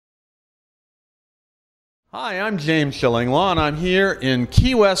Hi, I'm James Schillinglaw, and I'm here in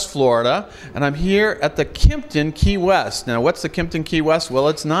Key West, Florida, and I'm here at the Kimpton Key West. Now, what's the Kimpton Key West? Well,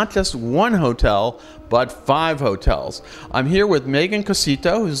 it's not just one hotel, but 5 hotels. I'm here with Megan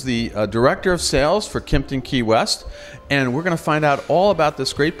Cosito, who's the Director of Sales for Kimpton Key West, and we're going to find out all about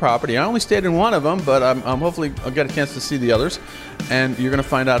this great property. I only stayed in one of them, but hopefully I'll get a chance to see the others, and you're going to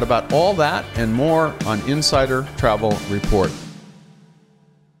find out about all that and more on Insider Travel Report.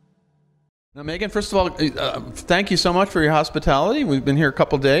 Now, Megan, first of all, thank you so much for your hospitality. We've been here a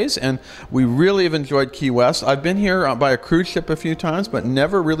couple days, and we really have enjoyed Key West. I've been here by a cruise ship a few times, but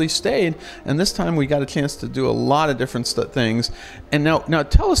never really stayed. And this time we got a chance to do a lot of different things. And now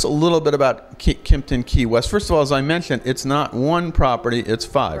tell us a little bit about Kimpton Key West. First of all, as I mentioned, it's not one property, it's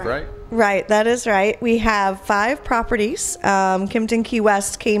 5, right? Right, that is right. We have 5 properties. Kimpton Key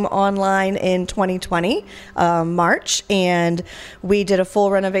West came online in 2020, March, and we did a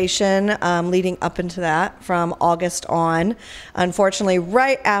full renovation leading up into that from August on. Unfortunately,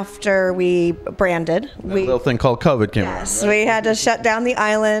 right after we branded, a little thing called COVID came around. Yes, we had to shut down the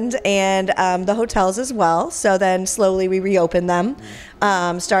island and the hotels as well. So then slowly we reopened them.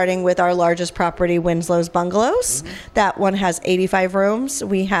 Starting with our largest property, Winslow's Bungalows. That one has 85 rooms.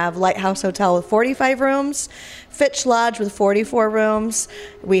 We have Lighthouse Hotel with 45 rooms, Fitch Lodge with 44 rooms.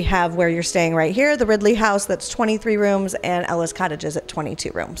 We have where you're staying right here, the Ridley House, that's 23 rooms, and Ellis Cottages at 22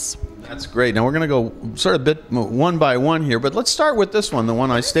 rooms. That's great. Now we're going to go sort of bit one by one here, but let's start with this one, the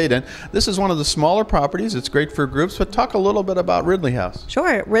one I stayed in. This is one of the smaller properties. It's great for groups, but talk a little bit about Ridley House.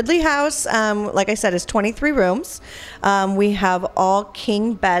 Sure. Ridley House, like I said, is 23 rooms. We have all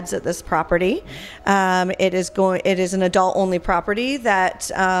king beds at this property. It is an adult-only property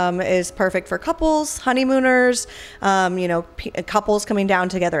that is perfect for couples, honeymooners, couples coming down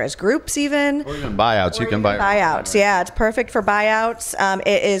together as groups even. Or even buyouts. You can buy buyouts. Yeah, it's perfect for buyouts.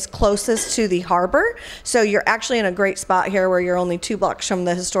 It is closest to the harbor, so you're actually in a great spot here where you're only 2 blocks from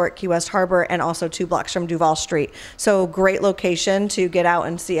the historic Key West Harbor and also 2 blocks from Duval Street. So great location to get out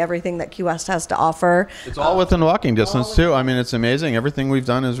and see everything that Key West has to offer. It's all within walking distance too. I mean, it's amazing. Everything we've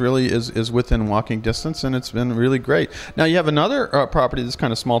done is really is within walking distance, and it's been really great. Now you have another property that's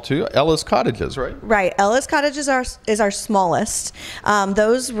kind of small too, Ellis Cottages, right? Right. Ellis Cottages is our smallest.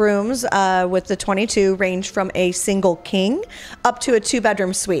 Those rooms with the 22 range from a single king up to a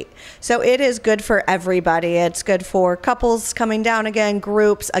 2-bedroom suite. So it is good for everybody. It's good for couples coming down again,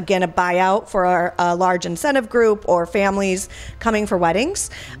 groups, again, a buyout for a large incentive group or families coming for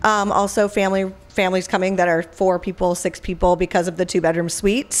weddings. Also families coming that are 4 people, 6 people because of the 2-bedroom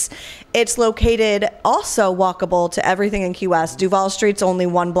suites. It's located also walkable to everything in Key West. Duval Street's only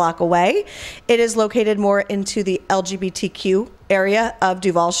 1 block away. It is located more into the LGBTQ area of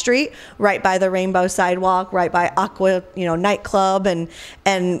Duval Street, right by the Rainbow Sidewalk, right by Aqua, nightclub,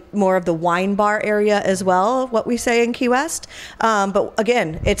 and more of the wine bar area as well, what we say in Key West. But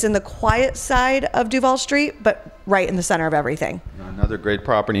again, it's in the quiet side of Duval Street, but right in the center of everything. Another great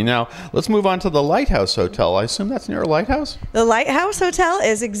property. Now, let's move on to the Lighthouse Hotel. I assume that's near a lighthouse? The Lighthouse Hotel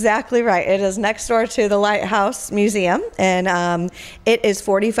is exactly right. It is next door to the Lighthouse Museum, and it is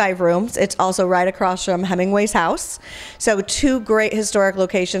 45 rooms. It's also right across from Hemingway's house. So 2 great historic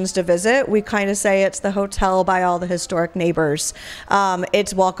locations to visit. We kind of say it's the hotel by all the historic neighbors.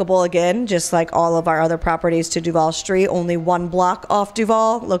 It's walkable again, just like all of our other properties, to Duval Street, only 1 block off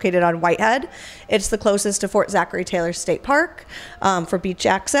Duval, located on Whitehead. It's the closest to Fort Zachary Taylor State Park for beach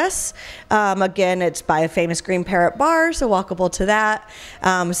access. Again, it's by a famous Green Parrot bar, so walkable to that.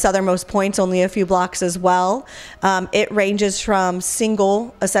 Southernmost Point's only a few blocks as well. It ranges from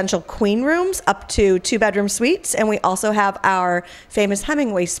single essential queen rooms up to 2-bedroom suites, and we also have our famous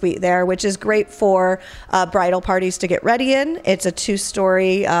Hemingway suite there, which is great for bridal parties to get ready in. It's a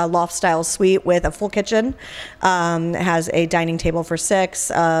 2-story loft-style suite with a full kitchen. It has a dining table for 6,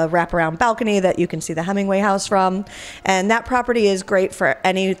 a wraparound balcony that you can see the Hemingway house from, and that property is great for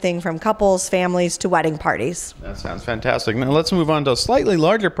anything from couples, families, to wedding parties. That sounds fantastic. Now let's move on to a slightly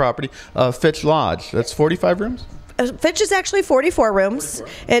larger property, Fitch Lodge. That's 45 rooms? Fitch is actually 44 rooms.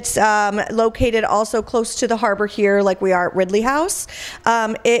 44. It's located also close to the harbor here, like we are at Ridley House.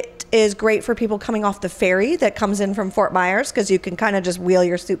 It is great for people coming off the ferry that comes in from Fort Myers, because you can kind of just wheel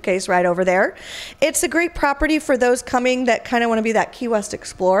your suitcase right over there. It's a great property for those coming that kind of want to be that Key West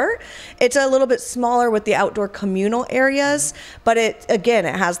explorer. It's a little bit smaller with the outdoor communal areas, but it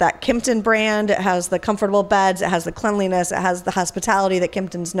has that Kimpton brand. It has the comfortable beds. It has the cleanliness. It has the hospitality that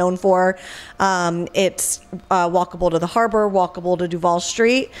Kimpton's known for. It's walkable to the harbor, walkable to Duval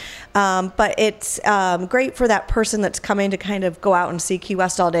Street, but it's great for that person that's coming to kind of go out and see Key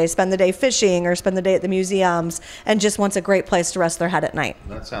West all day, spend the day fishing or spend the day at the museums and just wants a great place to rest their head at night.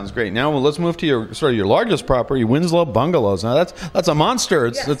 That sounds great. Now let's move to your largest property, Winslow Bungalows. Now that's a monster.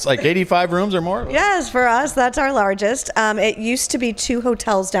 It's like 85 rooms or more. Yes, for us, that's our largest. It used to be 2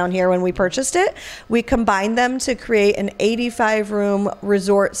 hotels down here when we purchased it. We combined them to create an 85-room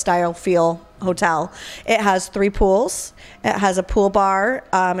resort-style feel hotel. It has 3 pools. It has a pool bar.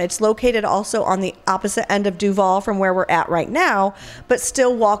 It's located also on the opposite end of Duval from where we're at right now, but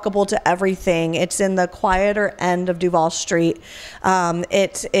still walkable to everything. It's in the quieter end of Duval Street.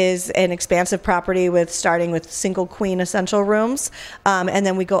 It is an expansive property starting with single queen essential rooms, and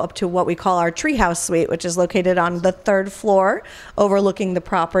then we go up to what we call our treehouse suite, which is located on the 3rd floor overlooking the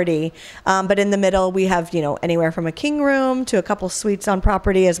property. But in the middle, we have anywhere from a king room to a couple suites on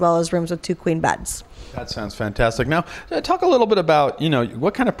property, as well as rooms with 2 queen beds. That sounds fantastic. Now, talk a little bit about,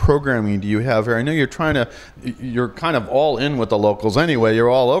 what kind of programming do you have here? I know you're kind of all in with the locals anyway. You're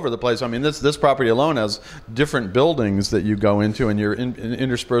all over the place. I mean, this property alone has different buildings that you go into, and you're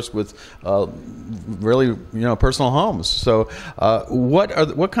interspersed with really, personal homes. So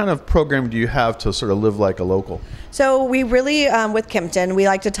what kind of program do you have to sort of live like a local? So we really, with Kimpton, we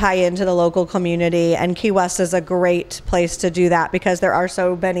like to tie into the local community, and Key West is a great place to do that because there are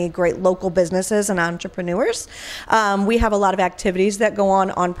so many great local businesses and entrepreneurs. We have a lot of activities that go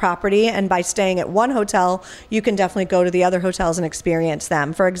on property, and by staying at one hotel, you can definitely go to the other hotels and experience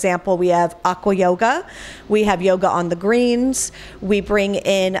them. For example, we have aqua yoga. We have yoga on the greens. We bring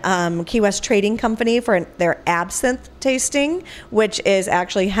in Key West Trading Company for their absinthe tasting, which is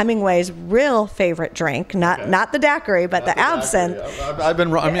actually Hemingway's real favorite drink, not the daiquiri, but the absinthe. I've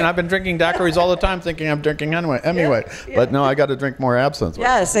been drinking daiquiris all the time, thinking I'm drinking anyway. But no, I got to drink more absinthe.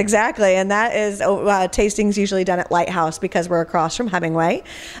 Yes, exactly, and that is tastings usually done at Lighthouse because we're across from Hemingway.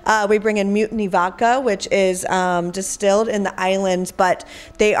 We bring in Mutiny Vodka, which is distilled in the islands, but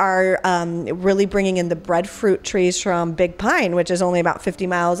they are really bringing in the breadfruit trees from Big Pine, which is only about 50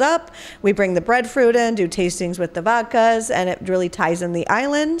 miles up. We bring the breadfruit in, do tastings with the vodkas, and it really ties in the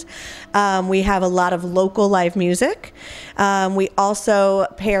island. We have a lot of local live music. We also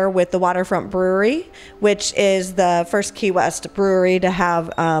pair with the Waterfront Brewery, which is the first Key West brewery to have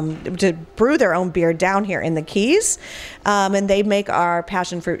to brew their own beer down here in the Keys. And they make our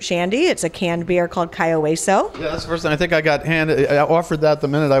passion fruit shandy. It's a canned beer called Kiowaso. Yeah, that's the first thing. I think I offered that the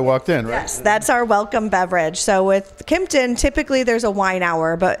minute I walked in, right? Yes, that's our welcome beverage. So with Kimpton, typically there's a wine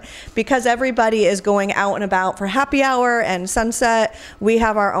hour, but because everybody is going out and about for happy hour and sunset, we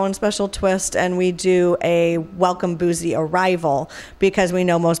have our own special twist, and we do a welcome boozy arrival because we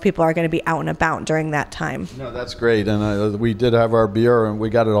know most people are going to be out and about during that time. No, that's great. And we did have our beer, and we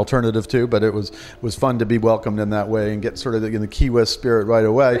got an alternative too, but it was fun to be welcomed in that way and get sort of in the Key West spirit right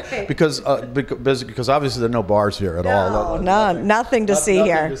away, right. because obviously there are no bars here at all. Nothing to see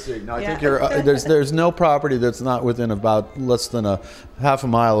here. No, I think there's no property that's not within about less than a half a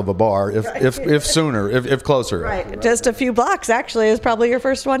mile of a bar, if sooner, if closer. Right, just a few blocks actually is probably your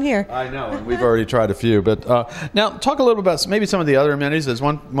first one here. I know, and we've already tried a few. But now talk a little about maybe some of the other amenities. As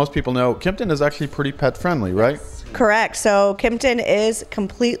most people know, Kimpton is actually pretty pet friendly, right? Correct. So Kimpton is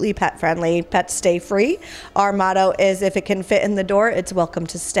completely pet friendly. Pets stay free. Our motto is if it can fit in the door, it's welcome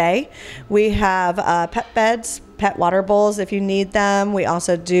to stay. We have pet beds, pet water bowls if you need them. We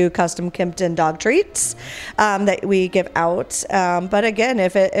also do custom Kimpton dog treats that we give out. But again,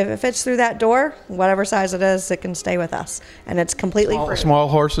 if it fits through that door, whatever size it is, it can stay with us. And it's completely free. Small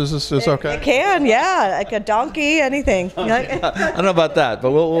horses is okay? It can, yeah. Like a donkey, anything. I don't know about that,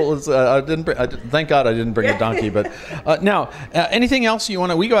 but thank God I didn't bring a donkey. But now, anything else you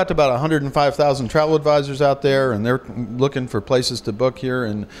want to? We go out to about 105,000 travel advisors out there, and they're looking for places to book here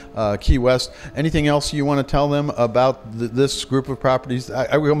in Key West. Anything else you want to tell them about this group of properties?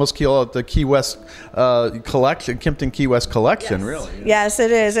 I would almost call it the Key West collection, Kimpton Key West collection, yes. Really. Yes,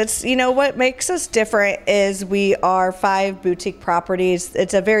 it is. It's, what makes us different is we are 5 boutique properties.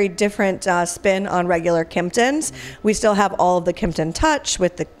 It's a very different spin on regular Kimptons. We still have all of the Kimpton touch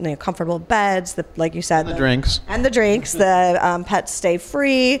with the comfortable beds, like you said. And the drinks. And the drinks. The pets stay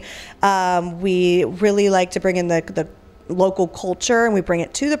free. We really like to bring in the local culture, and we bring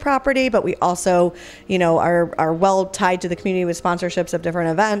it to the property, but we also are well tied to the community with sponsorships of different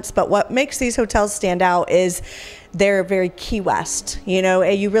events. But what makes these hotels stand out is they're very Key West. You know,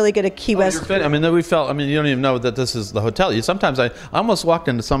 you really get a Key West. I mean, we felt. I mean, you don't even know that this is the hotel. Sometimes I almost walked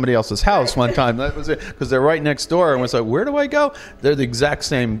into somebody else's house one time. That was it, because they're right next door, and was like, where do I go? They're the exact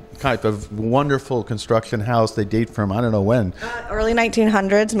same type of wonderful construction house. They date from I don't know when. Early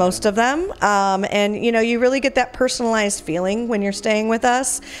 1900s, most of them. And, you know, you really get that personalized feeling when you're staying with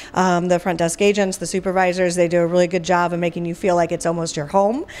us. The front desk agents, the supervisors, they do a really good job of making you feel like it's almost your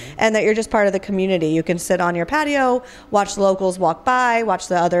home and that you're just part of the community. You can sit on your patio, watch the locals walk by, watch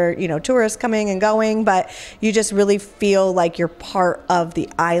the other, you know, tourists coming and going, but you just really feel like you're part of the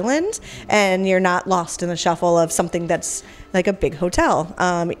island and you're not lost in the shuffle of something that's like a big hotel.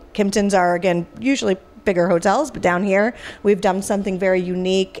 Kimptons are, again, usually bigger hotels, but down here we've done something very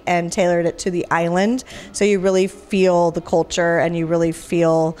unique and tailored it to the island, so you really feel the culture and you really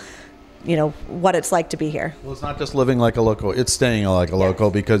feel, you know, what it's like to be here. Well, it's not just living like a local, it's staying like a local,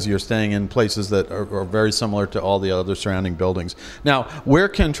 because you're staying in places that are very similar to all the other surrounding buildings. Now, where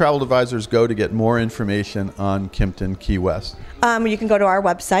can travel advisors go to get more information on Kimpton Key West? You can go to our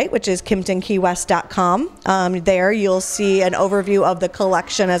website, which is kimptonkeywest.com. There you'll see an overview of the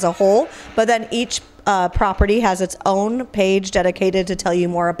collection as a whole, but then each property has its own page dedicated to tell you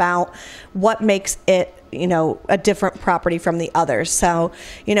more about what makes it, you know, a different property from the others. So,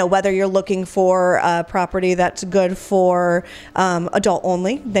 you know, whether you're looking for a property that's good for adult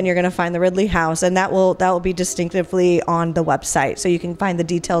only, then you're going to find the Ridley House, and that will be distinctively on the website. So you can find the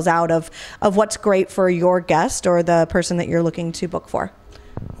details out of what's great for your guest or the person that you're looking to book for.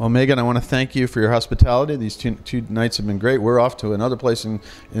 Well, Megan, I want to thank you for your hospitality. These two nights have been great. We're off to another place in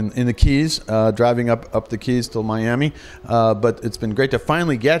the Keys, driving up the Keys to Miami. But it's been great to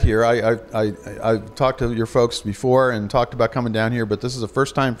finally get here. I've talked to your folks before and talked about coming down here, but this is the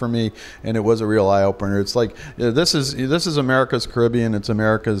first time for me, and it was a real eye opener. It's like this is America's Caribbean. It's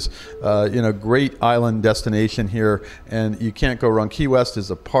America's great island destination here, and you can't go wrong. Key West is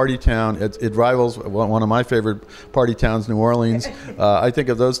a party town. It rivals one of my favorite party towns, New Orleans. I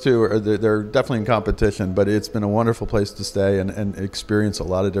think of those two, they're definitely in competition, but it's been a wonderful place to stay and experience a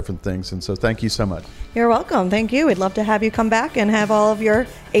lot of different things. And so thank you so much. You're welcome. Thank you. We'd love to have you come back and have all of your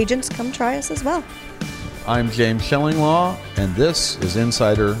agents come try us as well. I'm James Schillinglaw, and this is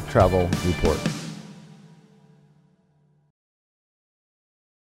Insider Travel Report.